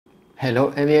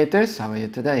Hello aviators, how are you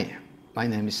today? My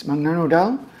name is Magnar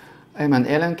Nordahl. I'm an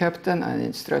airline captain and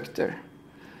instructor.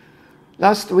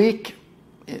 Last week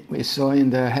we saw in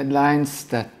the headlines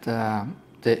that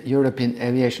the European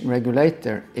aviation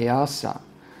regulator, EASA,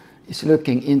 is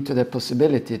looking into the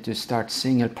possibility to start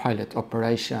single pilot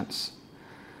operations.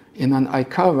 In an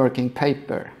ICAO working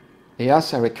paper,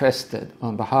 EASA requested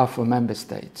on behalf of member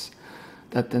states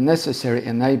that the necessary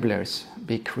enablers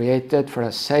be created for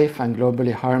a safe and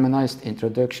globally harmonized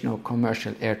introduction of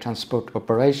commercial air transport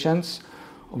operations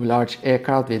of large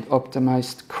aircraft with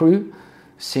optimized crew,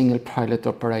 single pilot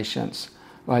operations,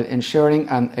 while ensuring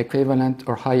an equivalent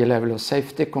or higher level of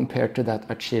safety compared to that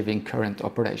achieving current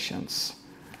operations.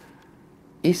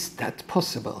 Is that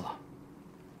possible?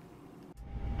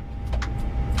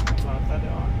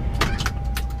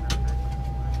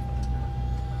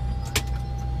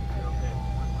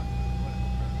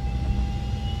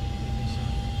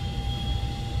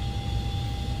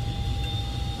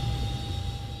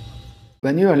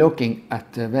 When you are looking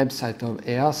at the website of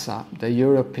EASA, the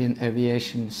European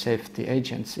Aviation Safety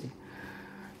Agency,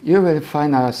 you will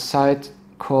find a site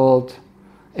called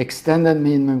Extended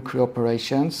Minimum Crew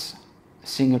Operations,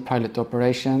 Single Pilot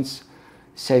Operations,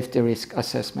 Safety Risk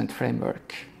Assessment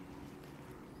Framework.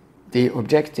 The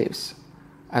objectives: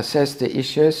 assess the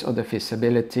issues of the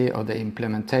feasibility of the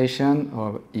implementation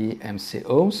of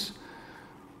EMCOs,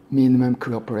 Minimum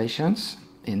Crew Operations,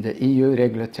 in the EU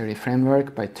regulatory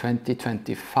framework by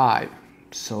 2025,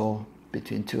 so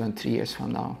between 2 and 3 years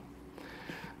from now,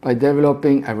 by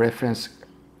developing a reference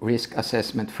risk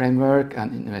assessment framework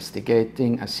and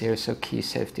investigating a series of key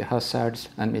safety hazards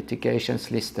and mitigations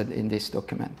listed in this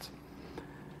document,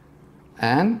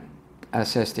 and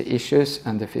assess the issues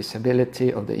and the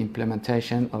feasibility of the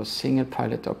implementation of single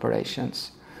pilot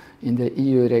operations in the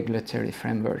EU regulatory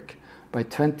framework by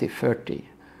 2030,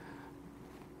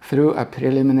 through a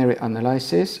preliminary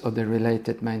analysis of the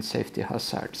related main safety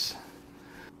hazards.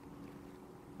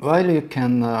 While you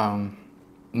can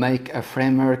make a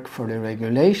framework for the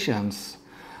regulations,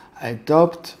 I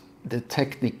doubt the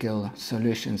technical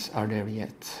solutions are there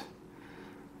yet.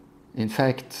 In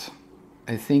fact,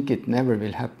 I think it never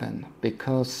will happen,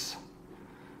 because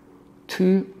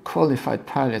 2 qualified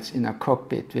pilots in a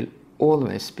cockpit will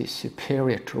always be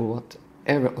superior to whatever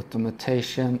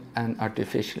automation and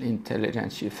artificial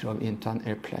intelligence you throw into an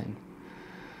airplane.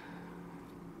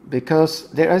 Because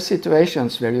there are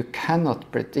situations where you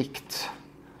cannot predict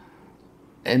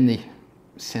any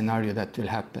scenario that will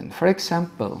happen. For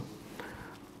example,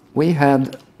 we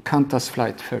had Qantas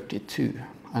Flight 32,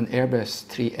 an Airbus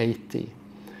 380.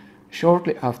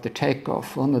 Shortly after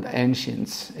takeoff, one of the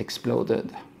engines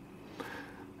exploded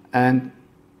and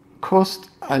caused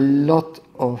a lot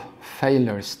of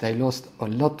failures. They lost a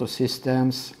lot of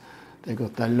systems. They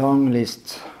got a long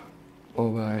list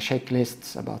of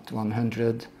checklists, about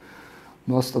 100.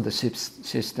 Most of the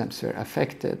systems were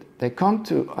affected. They come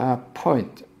to a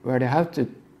point where they have to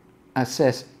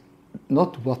assess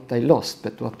not what they lost,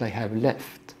 but what they have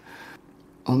left.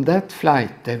 On that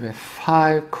flight, there were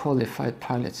 5 qualified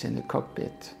pilots in the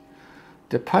cockpit.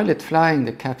 The pilot flying,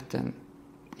 the captain,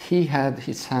 he had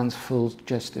his hands full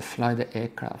just to fly the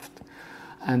aircraft,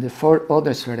 and the 4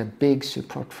 others were a big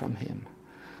support from him.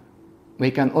 We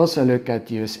can also look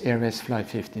at US Airways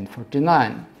Flight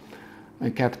 1549,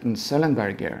 when Captain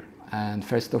Sullenberger and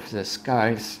First Officer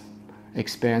Skiles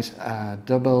experienced a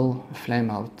double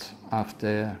flameout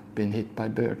after being hit by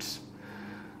birds.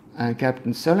 And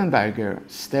Captain Sullenberger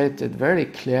stated very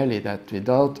clearly that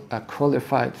without a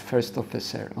qualified first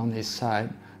officer on his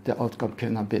side, the outcome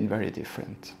could have been very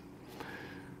different.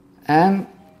 And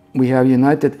we have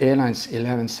United Airlines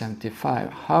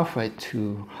 1175, halfway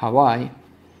to Hawaii.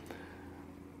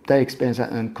 They experienced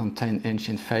an uncontained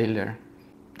engine failure.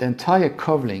 The entire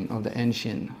covering of the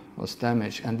engine was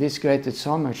damaged, and this created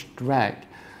so much drag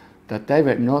that they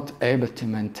were not able to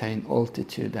maintain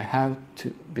altitude. They had to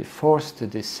be forced to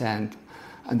descend,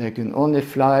 and they could only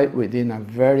fly within a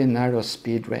very narrow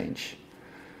speed range.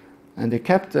 And the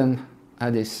captain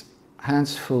had his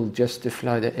hands full just to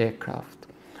fly the aircraft,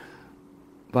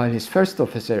 while his first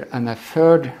officer and a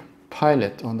 3rd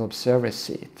pilot on the observer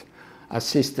seat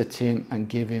assisted him and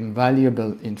gave him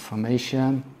valuable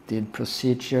information, did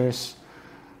procedures.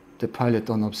 The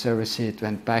pilot on the observer seat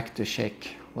went back to check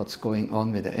what's going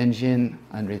on with the engine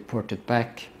and reported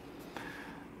back.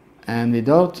 And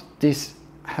without this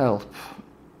help,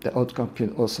 the outcome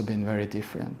could also have been very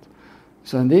different.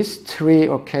 So on these 3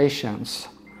 occasions,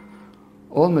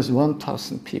 almost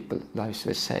 1,000 people's lives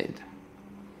were saved.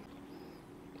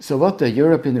 So what the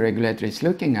European regulator is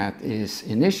looking at is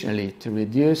initially to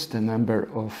reduce the number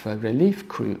of relief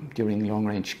crew during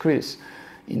long-range cruise.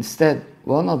 Instead,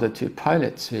 one of the two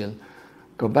pilots will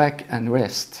go back and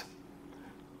rest,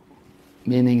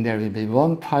 meaning there will be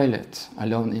one pilot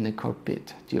alone in the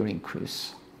cockpit during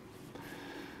cruise.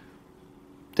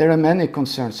 There are many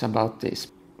concerns about this.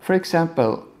 For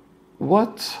example,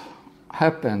 what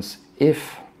happens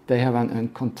if they have an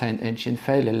uncontained engine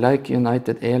failure, like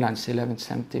United Airlines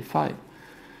 1175?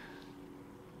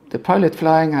 The pilot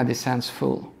flying had his hands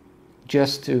full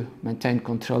just to maintain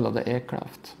control of the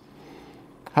aircraft.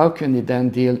 How can he then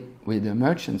deal with the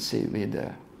emergency, with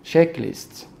the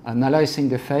checklists, analyzing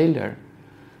the failure?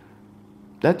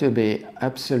 That will be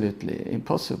absolutely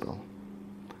impossible.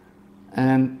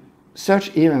 And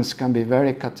such events can be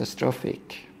very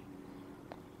catastrophic.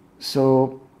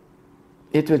 So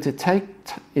it will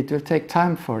take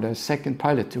time for the second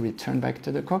pilot to return back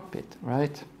to the cockpit,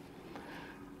 right?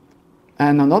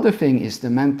 And another thing is the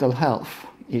mental health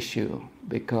issue,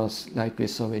 because like we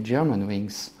saw with German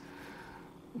wings,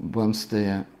 once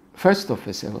the first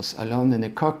officer was alone in the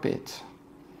cockpit,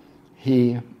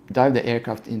 he dived the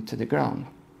aircraft into the ground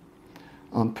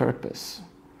on purpose.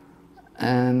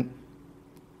 And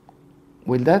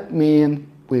will that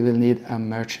mean we will need a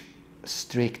much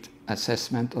strict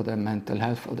assessment of the mental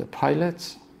health of the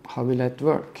pilots? How will that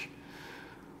work?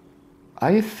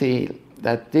 I feel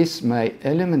that this may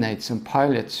eliminate some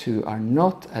pilots who are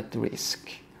not at risk,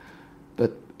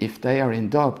 but if they are in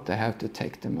doubt, they have to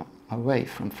take them away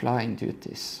from flying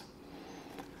duties.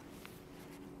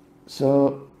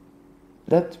 So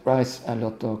that raises a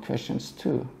lot of questions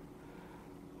too.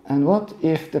 And what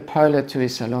if the pilot who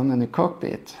is alone in the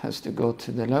cockpit has to go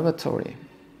to the lavatory?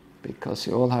 Because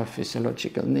you all have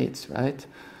physiological needs, right?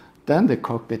 Then the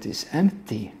cockpit is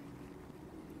empty.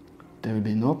 There will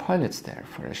be no pilots there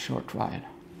for a short while.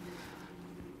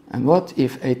 And what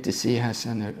if ATC has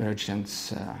an urgent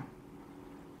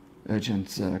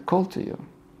call to you?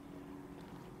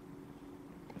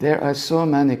 There are so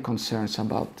many concerns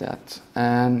about that.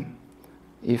 And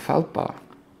IFALPA,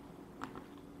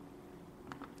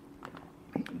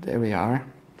 there we are.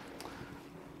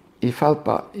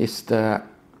 IFALPA is the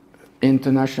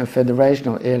International Federation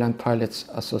of Airline Pilots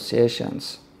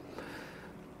Associations.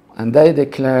 And they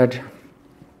declared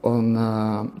on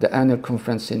the annual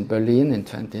conference in Berlin in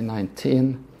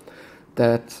 2019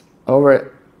 that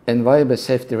our enviable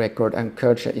safety record and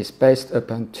culture is based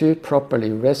upon two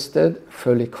properly rested,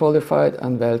 fully qualified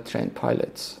and well-trained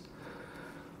pilots.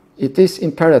 It is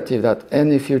imperative that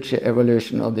any future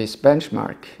evolution of this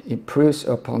benchmark improves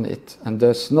upon it and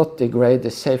does not degrade the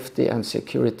safety and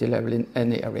security level in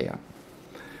any area.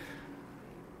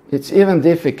 It's even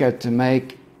difficult to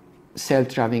make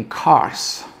self-driving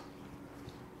cars.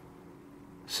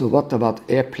 So what about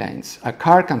airplanes? A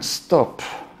car can stop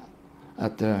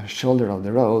at the shoulder of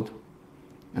the road,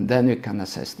 and then you can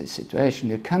assess the situation.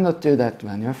 You cannot do that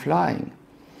when you're flying.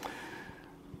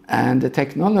 And the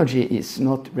technology is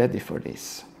not ready for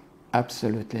this.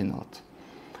 Absolutely not.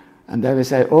 And they will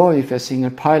say, oh, if you're a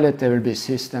single pilot, there will be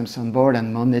systems on board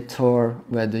and monitor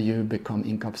whether you become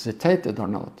incapacitated or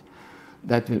not.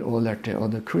 That will alert the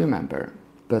other crew member.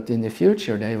 But in the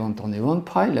future, they want only one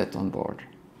pilot on board.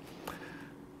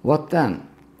 What then?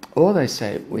 Or they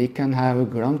say, we can have a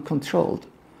ground controlled.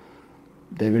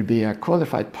 There will be a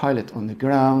qualified pilot on the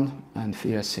ground, and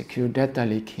via secure data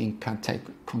leak, he can take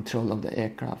control of the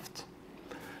aircraft.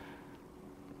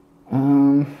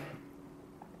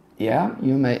 Yeah,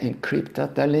 you may encrypt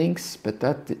data links, but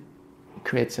that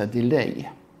creates a delay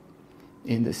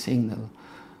in the signal.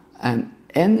 And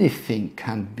anything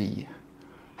can be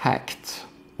hacked.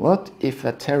 What if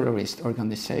a terrorist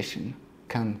organization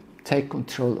can take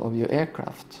control of your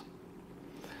aircraft?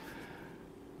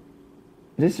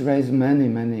 This raises many,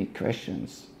 many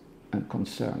questions and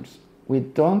concerns. We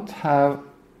don't have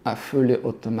a fully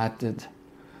automated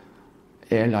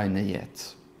airliner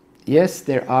yet. Yes,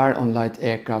 there are on light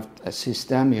aircraft a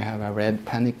system. You have a red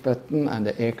panic button and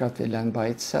the aircraft will land by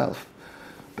itself.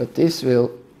 But this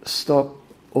will stop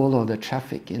all of the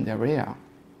traffic in the area,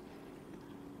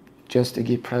 just to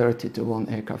give priority to one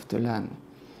aircraft to land.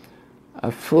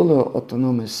 A fully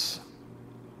autonomous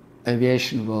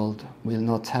aviation world will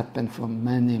not happen for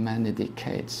many, many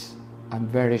decades. I'm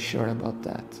very sure about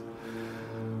that.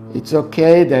 It's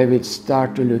okay, they will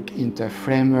start to look into a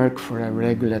framework for a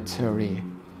regulatory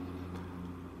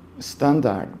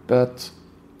standard, but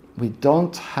we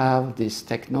don't have this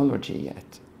technology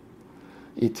yet.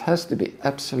 It has to be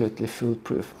absolutely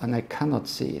foolproof, and I cannot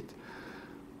see it.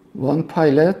 One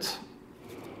pilot,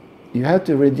 you have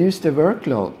to reduce the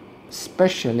workload,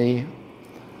 especially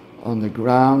on the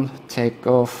ground,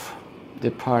 takeoff,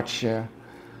 departure,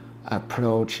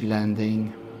 approach,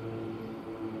 landing.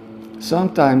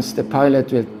 Sometimes the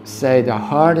pilot will say the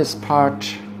hardest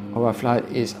part of a flight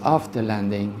is after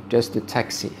landing, just to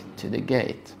taxi to the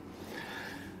gate.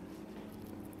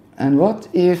 And what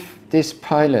if this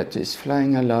pilot is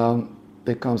flying alone,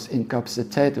 becomes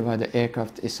incapacitated while the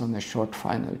aircraft is on a short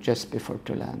final just before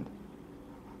to land?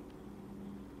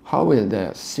 How will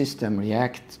the system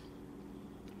react?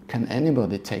 Can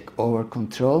anybody take over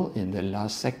control in the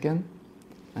last second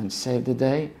and save the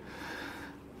day?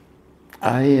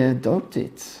 I doubt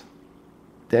it.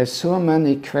 There are so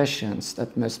many questions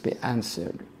that must be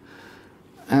answered.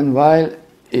 And while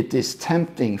it is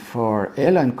tempting for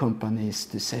airline companies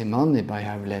to save money by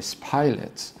having less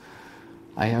pilots,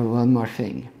 I have one more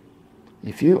thing.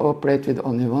 If you operate with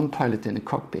only one pilot in the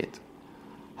cockpit,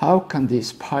 how can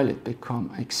this pilot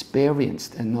become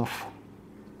experienced enough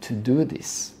to do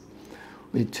this?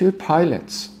 With two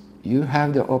pilots, you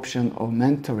have the option of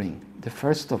mentoring the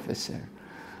first officer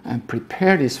and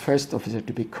prepare this first officer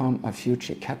to become a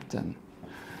future captain.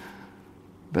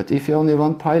 But if you only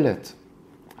one pilot,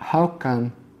 how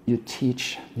can you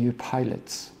teach new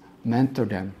pilots, mentor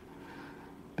them?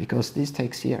 Because this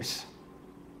takes years.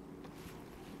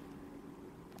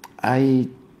 I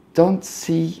don't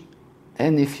see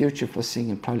any future for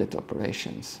single pilot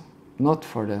operations, not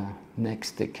for the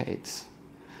next decades.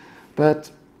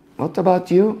 But what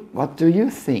about you? What do you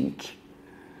think?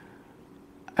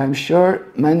 I'm sure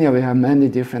many of you have many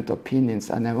different opinions,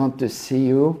 and I want to see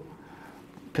you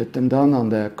put them down on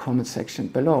the comment section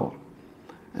below.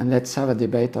 And let's have a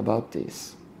debate about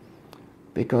this.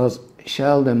 Because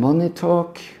shall the money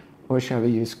talk, or shall we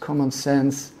use common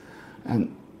sense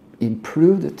and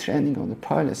improve the training of the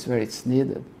pilots where it's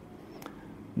needed,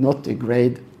 not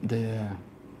degrade the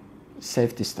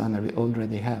safety standard we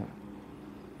already have?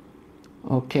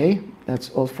 Okay, that's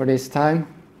all for this time.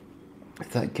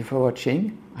 Thank you for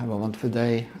watching. Have a wonderful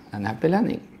day and happy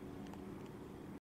landing.